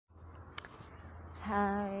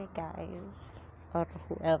Hi guys, or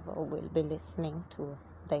whoever will be listening to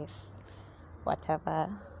this, whatever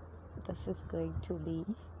this is going to be.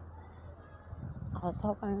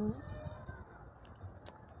 Also, I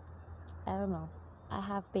don't know. I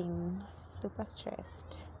have been super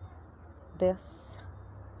stressed this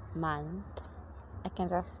month. I can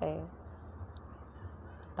just say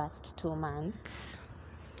past 2 months,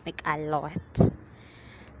 like a lot.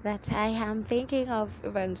 That I am thinking of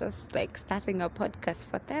even just like starting a podcast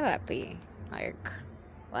for therapy. Like,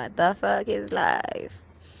 what the fuck is life?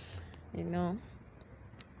 You know?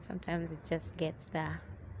 Sometimes it just gets there.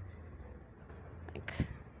 Like,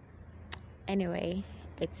 anyway,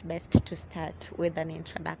 it's best to start with an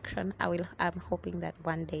introduction. I'm hoping that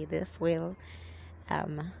one day this will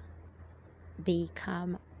um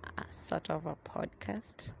become a sort of a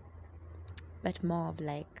podcast, but more of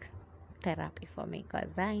like therapy for me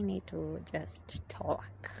because I need to just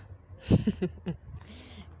talk.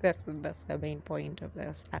 That's the main point of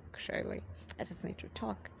this actually. I just need to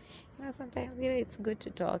talk. Sometimes it's good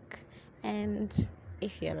to talk, and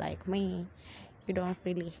if you're like me, you don't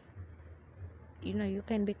really you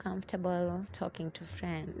can be comfortable talking to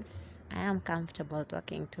friends. I am comfortable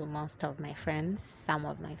talking to most of my friends, some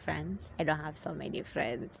of my friends. I don't have so many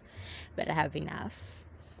friends, but I have enough.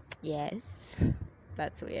 Yes,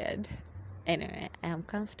 that's weird. Anyway, I am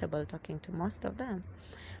comfortable talking to most of them,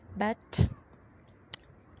 but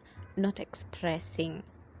not expressing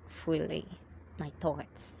fully my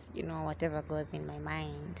thoughts, whatever goes in my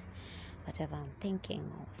mind, whatever I'm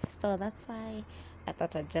thinking of. So that's why I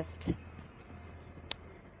thought I'd just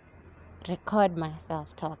record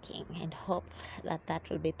myself talking and hope that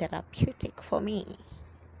will be therapeutic for me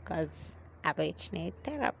because I bitch need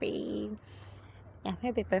therapy. Yeah,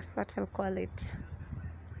 maybe that's what I'll call it,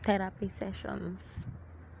 therapy sessions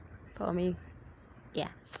for me. Yeah.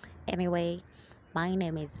 Anyway, my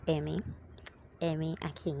name is Emmy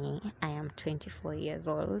Akinyi. I am 24 years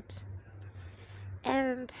old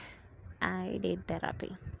and I did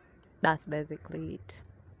therapy. That's basically it.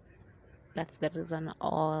 That's the reason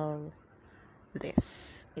all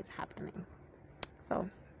this is happening. So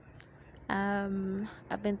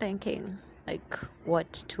I've been thinking like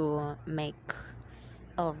what to make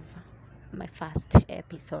of my first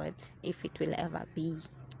episode, if it will ever be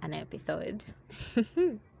an episode.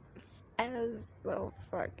 I was so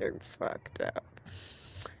fucking fucked up.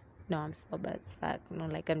 No, I'm so bad as fuck. No,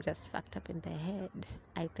 like I'm just fucked up in the head,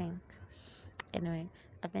 I think. Anyway,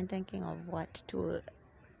 I've been thinking of what to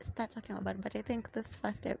start talking about, but I think this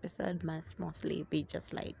first episode must mostly be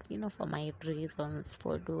just like, for my reasons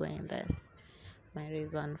for doing this, my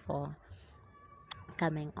reason for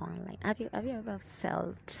coming online. Have you ever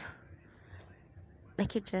felt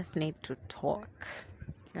like you just need to talk,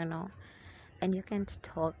 and you can't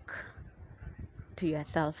talk to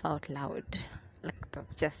yourself out loud? Like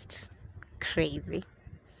that's just crazy.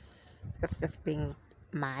 That's just being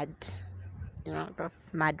mad. Those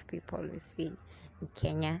mad people we see in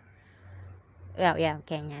Kenya. Well, yeah, I'm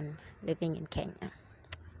Kenyan, living in Kenya.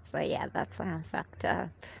 So yeah, that's why I'm fucked up.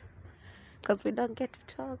 Because we don't get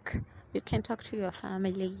to talk. You can talk to your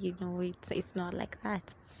family, it's not like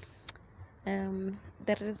that.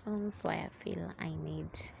 The reasons why I feel I need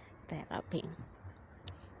therapy.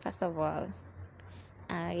 First of all,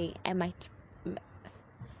 I might.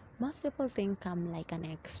 Most people think I'm like an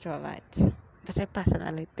extrovert, but I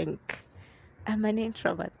personally think I'm an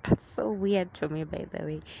introvert. That's so weird to me, by the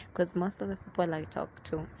way, because most of the people I talk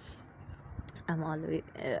to, I'm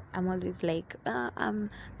always like, I'm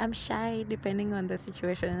shy, depending on the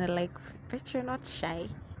situation. And they're like, but you're not shy.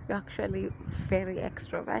 You're actually very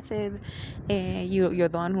extroverted. You're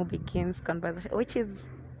the one who begins conversation, which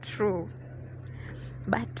is true.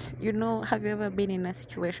 But have you ever been in a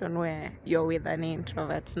situation where you're with an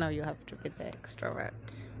introvert? Now you have to be the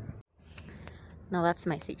extrovert. Now that's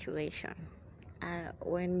my situation.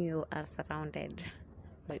 When you are surrounded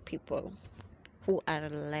by people who are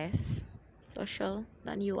less social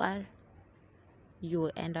than you are, you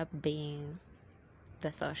end up being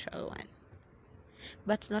the social one.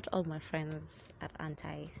 But not all my friends are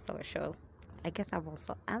antisocial. I guess I'm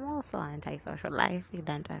also antisocial. Life is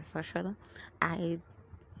antisocial. I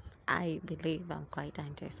believe I'm quite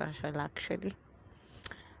antisocial actually.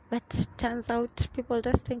 But turns out people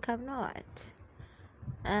just think I'm not.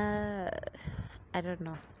 I don't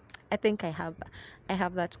know. I think I have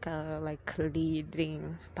that kind of like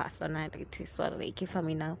leading personality. So like if I'm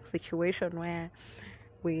in a situation where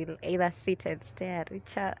we'll either sit and stare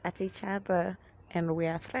at each other and we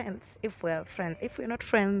are friends. If we are friends, if we're not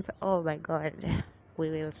friends, oh my god, we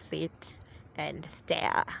will sit and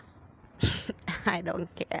stare. I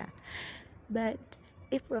don't care. But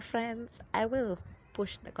if we're friends, I will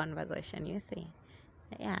push the conversation, you see.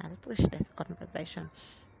 Yeah, I'll push this conversation.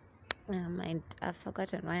 And I've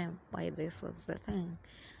forgotten why this was the thing.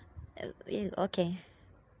 Yeah, okay.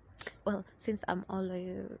 Well, since I'm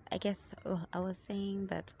always, I guess I was saying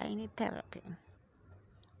that I need therapy.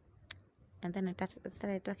 And then I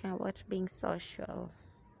started talking about being social.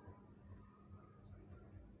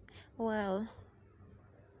 Well,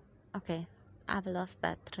 okay, I've lost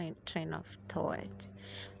that train of thought.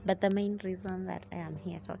 But the main reason that I am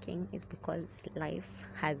here talking is because life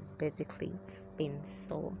has basically been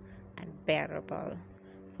so unbearable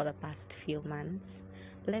for the past few months.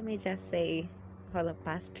 Let me just say, for the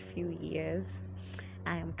past few years,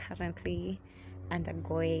 I am currently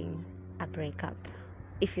undergoing a breakup,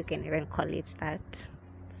 if you can even call it that.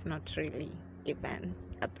 It's not really even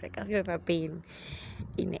a breakup. Have you ever been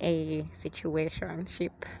in a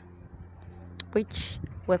situationship which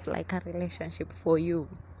was like a relationship for you,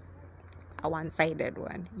 a one-sided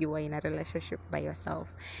one? You were in a relationship by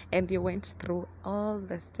yourself and you went through all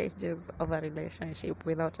the stages of a relationship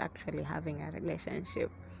without actually having a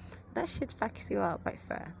relationship. That shit fucks you up, I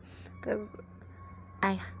swear. Because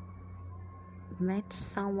I met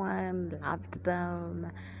someone, loved them,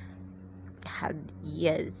 had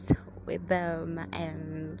years with them,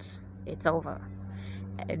 and it's over.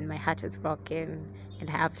 And my heart is broken, and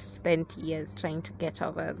I have spent years trying to get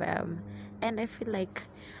over them. And I feel like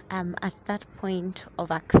I'm at that point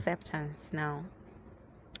of acceptance now.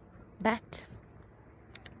 But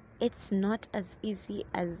it's not as easy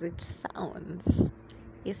as it sounds.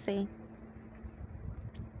 You see,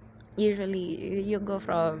 usually you go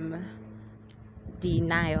from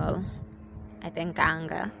denial, I think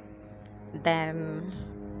anger, then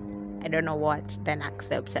I don't know what, then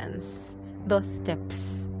acceptance. Those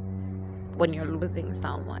steps when you're losing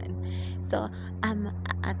someone. So I'm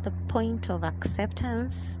at the point of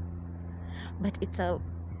acceptance, but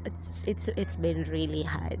it's been really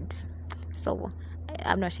hard. So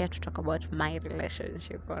I'm not here to talk about my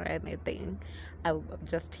relationship or anything. I'm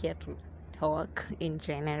just here to talk in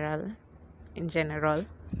general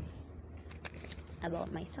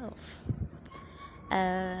about myself.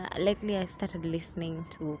 Lately I started listening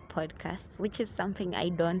to podcasts, which is something I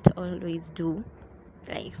don't always do.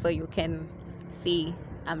 Like, so you can see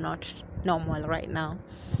I'm not normal right now.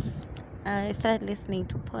 I started listening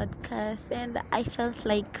to podcasts and I felt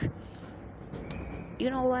like, you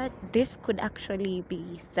know what, this could actually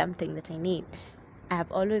be something that I need. I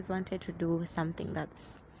have always wanted to do something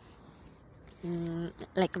that's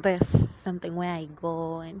like this, something where I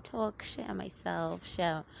go and talk, share myself,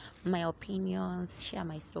 share my opinions, share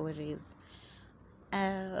my stories,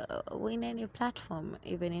 in any platform,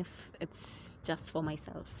 even if it's just for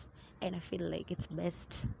myself. And I feel like it's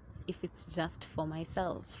best if it's just for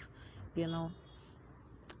myself, you know.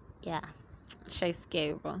 Yeah, shy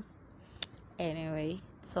scary. Anyway,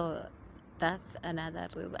 so that's another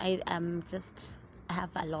reason. I have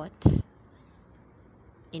a lot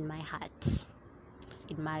in my heart,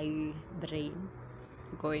 in my brain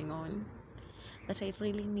going on, that I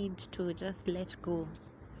really need to just let go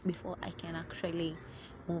before I can actually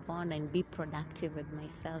move on and be productive with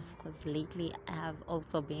myself, because lately I have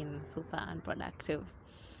also been super unproductive.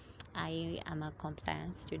 I am a comp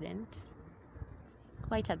science student,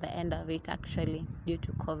 quite at the end of it actually. Due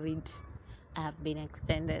to COVID, I have been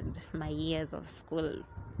extended my years of school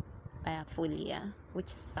by a full year, which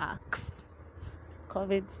sucks.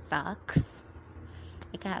 COVID sucks.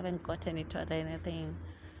 Like, I haven't gotten it or anything.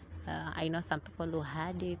 I know some people who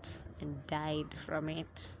had it and died from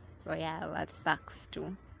it. So yeah, that sucks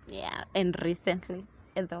too. Yeah, and recently,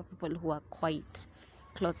 and there were people who are quite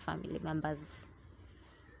close family members.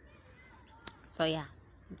 So yeah,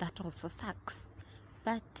 that also sucks.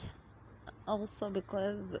 But also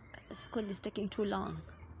because school is taking too long.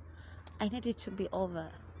 I need it to be over.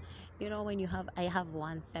 You know, I have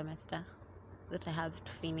one semester that I have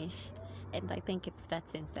to finish, and I think it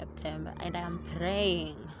starts in September, and I am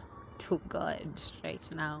praying to God right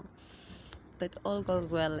now that all goes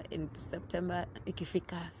well in September.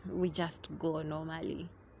 Ikifika, we just go normally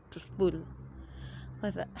to school.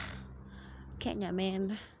 Because Kenya,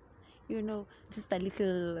 man, you know, just a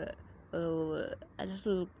little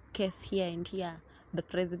case here and here. The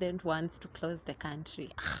president wants to close the country.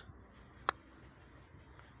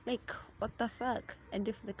 Like, what the fuck? And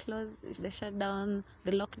if they shut down,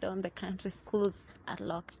 they lock down the country, schools are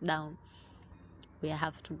locked down, we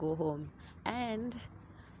have to go home. And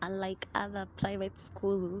unlike other private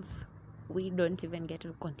schools, we don't even get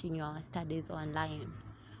to continue our studies online,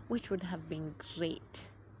 which would have been great.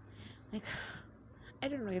 Like, I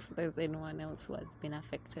don't know if there's anyone else who has been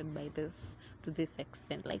affected by this to this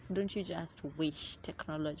extent. Like, don't you just wish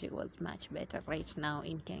technology was much better right now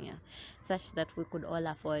in Kenya, such that we could all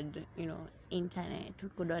afford, internet, we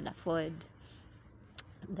could all afford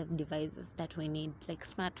the devices that we need, like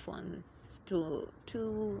smartphones, to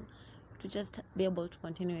just be able to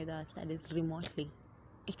continue with our studies remotely.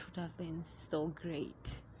 It would have been so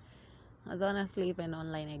great. As honestly, even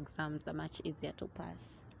online exams are much easier to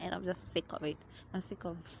pass, and I'm just sick of it. I'm sick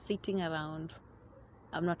of sitting around.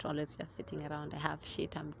 I'm not always just sitting around. I have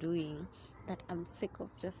shit I'm doing that I'm sick of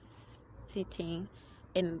just sitting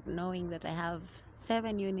and knowing that I have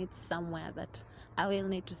 7 units somewhere that I will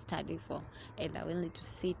need to study for, and I will need to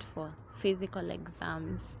sit for physical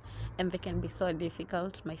exams, and they can be so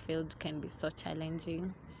difficult. My field can be so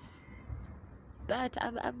challenging, but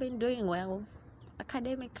I've been doing well.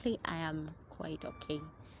 Academically, I am quite okay.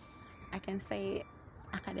 I can say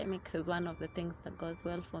academics is one of the things that goes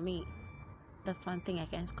well for me. That's one thing I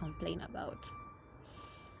can't complain about.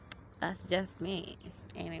 That's just me.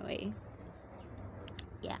 Anyway,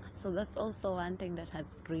 yeah, so that's also one thing that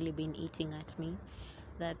has really been eating at me.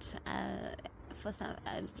 That for some,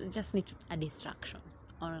 I just need a distraction.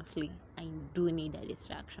 Honestly, I do need a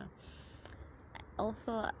distraction.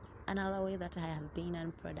 Also, another way that I have been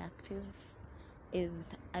unproductive is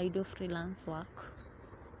I do freelance work.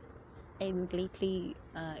 And lately,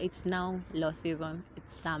 it's now low season.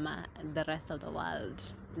 It's summer, and the rest of the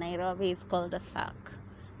world, Nairobi is cold as fuck.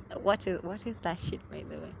 What is that shit, by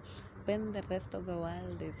the way? When the rest of the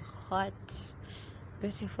world is hot,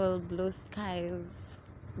 beautiful blue skies,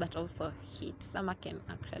 but also heat. Summer can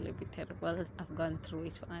actually be terrible. I've gone through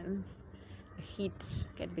it once. The heat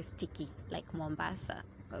can be sticky, like Mombasa.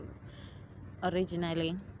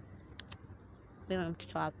 Originally, mimi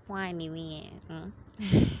mtoto wa pwani mie.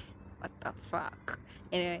 What the fuck?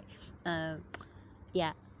 Anyway,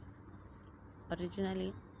 yeah.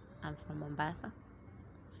 Originally, I'm from Mombasa,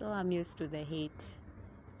 so I'm used to the heat.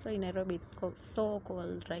 So in Nairobi, it's so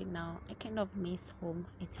cold right now. I kind of miss home.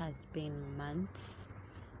 It has been months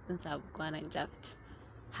since I've gone and just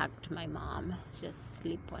hugged my mom, just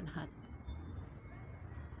sleep on her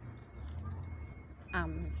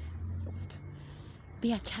arms, just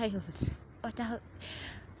be a child. But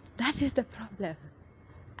that is the problem.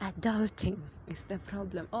 Adulting is the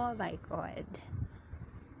problem. Oh my god.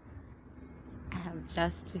 I have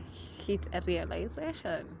just hit a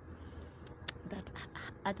realization that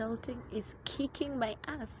adulting is kicking my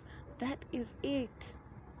ass. That is it.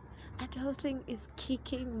 Adulting is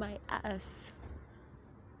kicking my ass.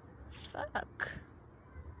 Fuck.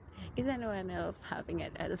 Is anyone else having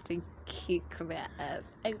adulting kick their ass?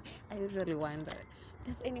 I usually wonder,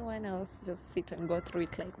 does anyone else just sit and go through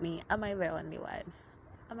it like me? Am I the only one?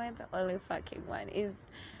 Am I the only fucking one?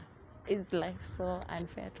 Is life so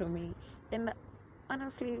unfair to me? And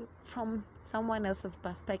honestly, from someone else's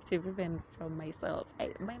perspective, even from myself,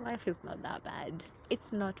 my life is not that bad.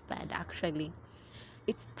 It's not bad, actually.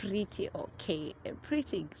 It's pretty okay,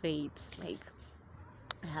 pretty great. Like,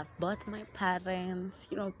 I have both my parents,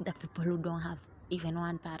 the people who don't have even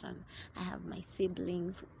one parent. I have my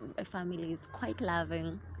siblings. My family is quite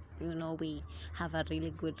loving. We have a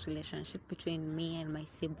really good relationship between me and my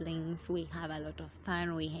siblings. We have a lot of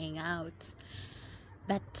fun. We hang out.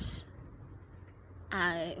 But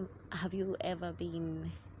have you ever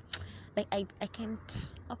been like, I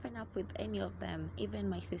can't open up with any of them, even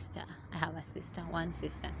my sister. I have one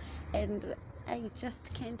sister, and I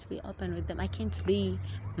just can't be open with them. I can't be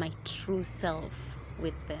my true self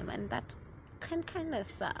with them, and that can kind of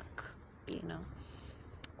suck.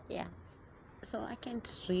 Yeah, so I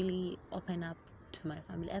can't really open up to my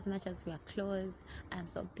family as much as we are close. I'm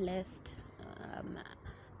so blessed.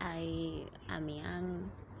 I am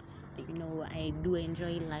young. I do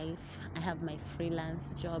enjoy life. I have my freelance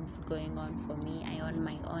jobs going on for me. I own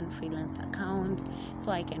my own freelance account, so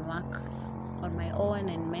I can work on my own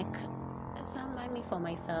and make some money for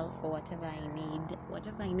myself for whatever I need.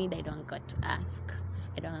 I don't got to ask.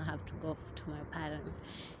 I don't have to go to my parents.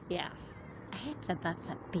 Yeah, I hate that that's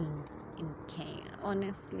a thing in Kenya,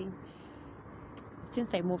 honestly.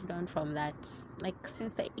 Since I moved on from that,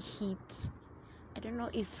 since I hit, I don't know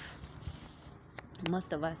if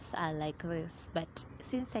most of us are like this, but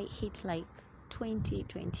since I hit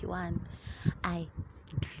 2021, I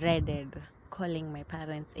dreaded calling my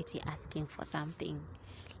parents asking for something.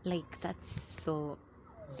 That's so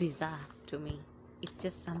bizarre to me. It's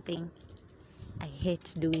just something I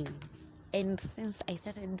hate doing. And since I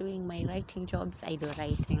started doing my writing jobs, I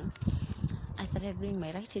started doing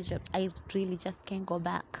my writing jobs, I really just can't go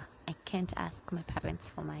back. I can't ask my parents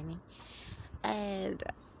for money, and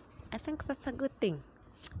I think that's a good thing.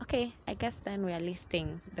 Okay, I guess then we are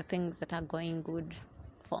listing the things that are going good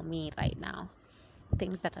for me right now.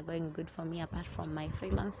 Things that are going good for me apart from my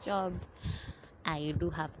freelance job. I do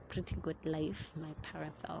have a pretty good life. My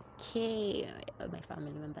parents are okay. My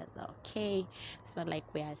family members are okay. It's not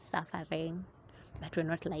like we are suffering, but we're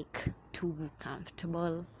not like too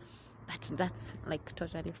comfortable. But that's like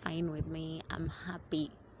totally fine with me. I'm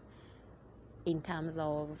happy in terms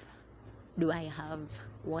of, do I have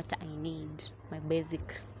what I need, my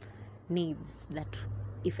basic needs that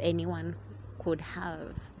if anyone could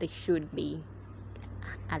have, they should be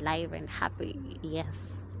alive and happy.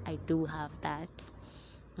 Yes, I do have that.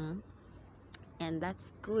 And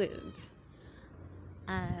that's good.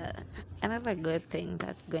 Uh, Another good thing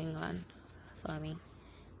that's going on for me,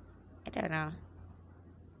 I don't know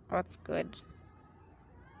what's good.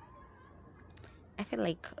 I feel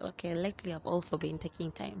like, okay, lately I've also been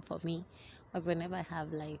taking time for me, because whenever I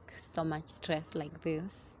have like so much stress like this,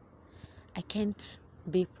 I can't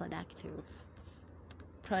be productive.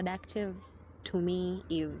 Productive to me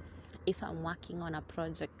is if I'm working on a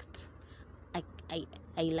project. I I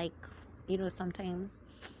I like, sometimes,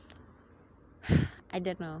 I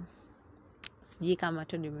don't know, sijui kama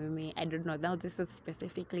tu ni mimi, I don't know, now this is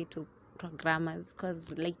specifically to programmers,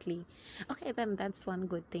 because lately, okay, then that's one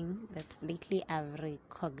good thing, that lately I've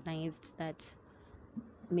recognized that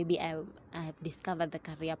maybe I have discovered the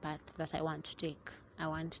career path that I want to take. I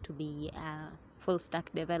want to be a full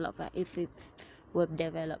stack developer, if it's web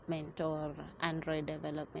development or Android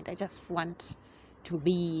development. I just want to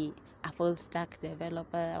be a full stack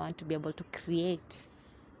developer. I want to be able to create,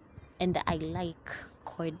 and I like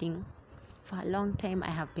coding. For a long time I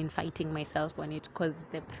have been fighting myself on it, because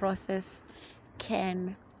the process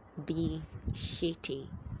can be shitty.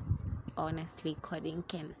 Honestly, coding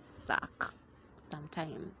can suck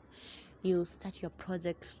sometimes. You start your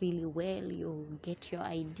project really well, you get your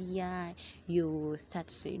idea, you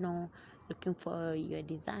start, looking for your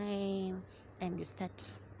design, and you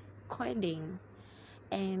start coding,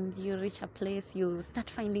 and you reach a place, you start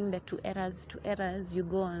finding the two errors, you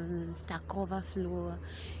go on Stack Overflow,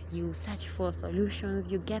 you search for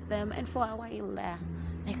solutions, you get them, and for a while there,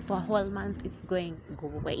 like for a whole month, it's going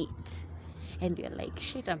great, and you're like,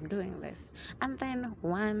 shit, I'm doing this. And then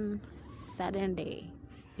one sudden day,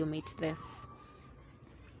 you meet this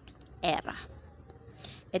error,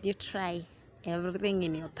 and you try everything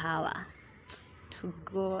in your power to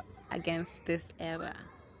go against this error,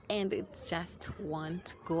 and it just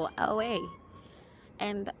won't go away.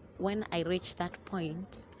 And when I reach that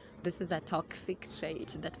point, this is a toxic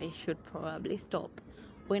trait that I should probably stop.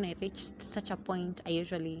 When I reach such a point, I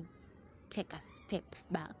usually take a step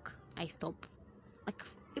back. I stop, like,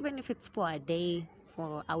 even if it's for a day,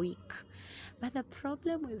 for a week. But the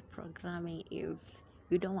problem with programming is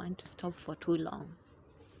you don't want to stop for too long,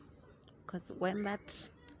 because when that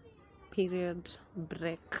period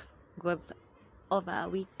break goes over a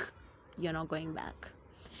week, you're not going back.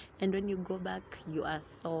 And when you go back, you are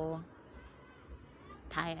so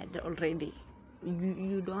tired already.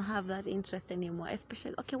 You don't have that interest anymore,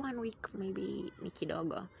 especially, okay, 1 week maybe ni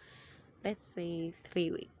kidogo, let's say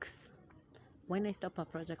 3 weeks. When I stop a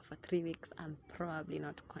project for 3 weeks, I'm probably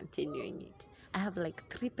not continuing it. I have like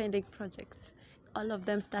 3 pending projects. All of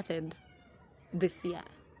them started this year,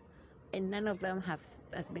 and none of them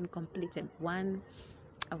has been completed. One,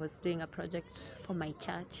 I was doing a project for my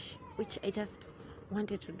church, which I just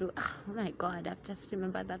wanted to do. Oh my God, I've just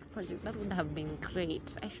remembered that project. That would have been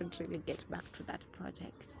great. I should really get back to that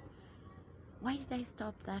project. Why did I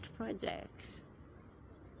stop that project?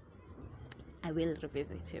 I will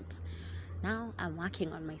revisit it. Now I'm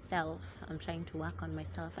working on myself. I'm trying to work on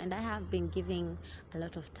myself, and I have been giving a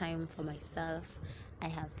lot of time for myself. I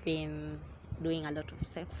have been doing a lot of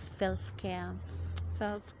self-care.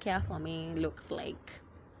 Self-care for me looks like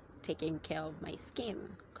taking care of my skin,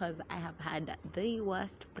 because I have had the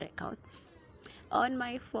worst breakouts on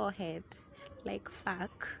my forehead, like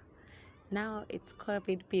fuck. Now it's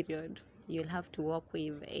COVID period. You'll have to walk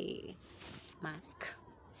with a mask,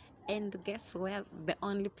 and guess where the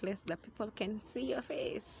only place that people can see your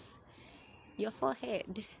face? Your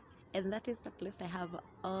forehead. And that is the place I have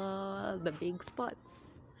all the big spots.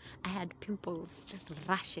 I had pimples, just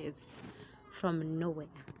rashes from nowhere,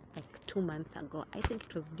 like 2 months ago. I think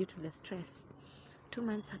it was due to the stress. 2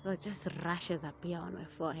 months ago, just rashes appear on my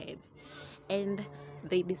forehead, and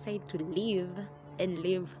they decide to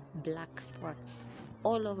leave black spots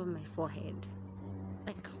all over my forehead.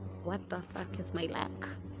 Like, what the fuck is my luck?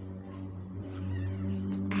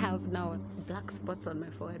 I have now black spots on my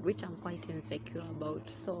forehead, which I'm quite insecure about.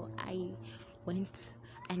 So I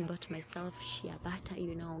and bought myself shea butter,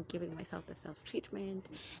 giving myself the self-treatment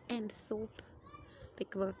and soap.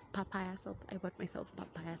 Like those papaya soap. I bought myself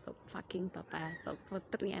papaya soap, fucking papaya soap for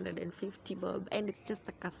 350 bob, and it's just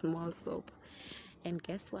like a small soap. And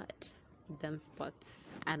guess what? Them spots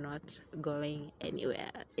are not going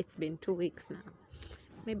anywhere. It's been 2 weeks now.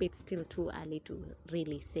 Maybe it's still too early to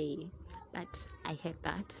really say, but I hate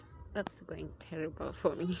that. That's going terrible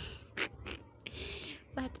for me.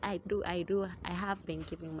 But I have been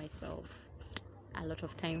giving myself a lot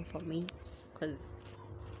of time for me,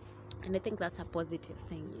 and I think that's a positive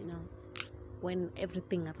thing. When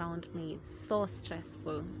everything around me is so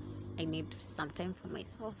stressful, I need some time for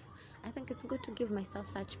myself. I think it's good to give myself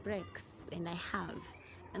such breaks, and I have,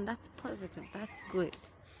 and that's positive. That's good.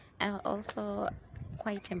 I'm also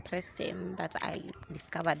quite impressed in that I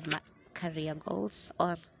discovered my career goals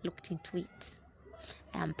or looked into it.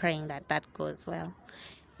 I'm praying that that goes well.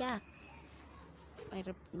 Yeah,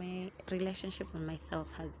 my relationship with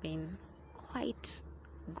myself has been quite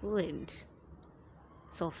good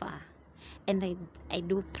so far, and I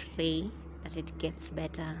do pray that it gets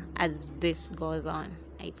better as this goes on.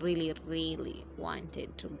 I really, really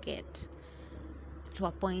wanted to get to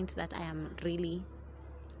a point that I am really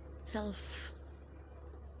self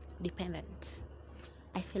dependent.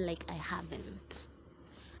 I feel like I haven't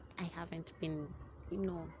been,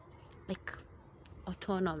 like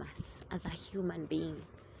autonomous as a human being,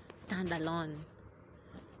 stand alone.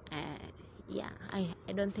 Yeah, I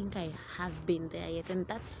don't think I have been there yet, and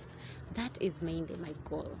that is mainly my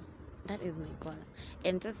goal. That is my goal,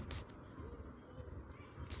 and just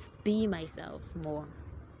be myself more.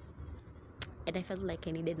 And I felt like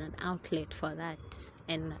I needed an outlet for that,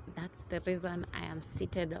 and that's the reason I am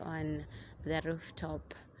seated on the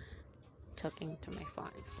rooftop talking to my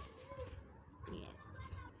phone. Yes.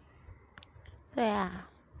 So yeah,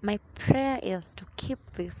 my prayer is to keep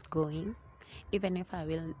this going, even if I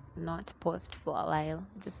will not post for a while.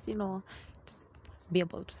 Just be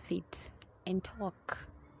able to sit and talk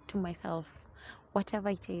to myself, whatever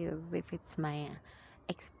it is. If it's my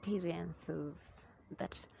experiences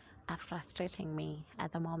that are frustrating me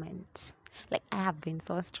at the moment, like I have been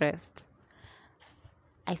so stressed.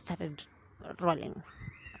 I started rolling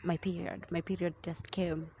my period. My period just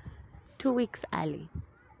came 2 weeks early.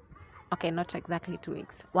 Okay, not exactly 2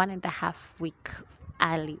 weeks, 1.5 week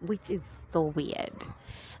early, which is so weird.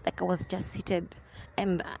 Like I was just seated,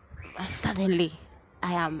 and suddenly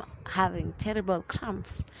I am having terrible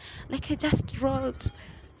cramps. Like I just rolled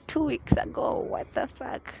 2 weeks ago. What the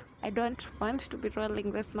fuck? I don't want to be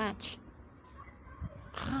rolling this much.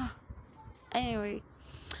 Anyway,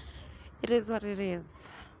 it is what it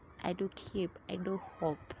is. I do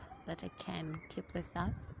hope that I can keep this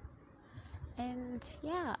up. And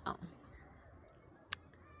yeah,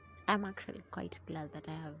 I'm actually quite glad that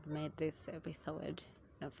I have made this episode.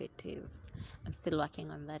 If it is, I'm still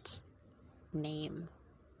working on that name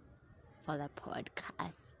for the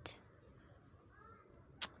podcast.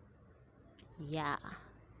 Yeah.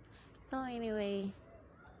 So anyway,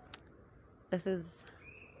 this is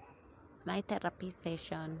my therapy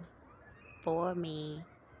session for me,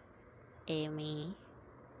 Emmy,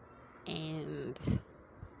 and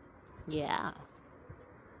yeah,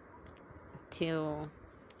 till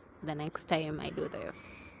the next time I do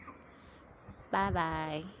this. Bye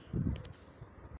bye.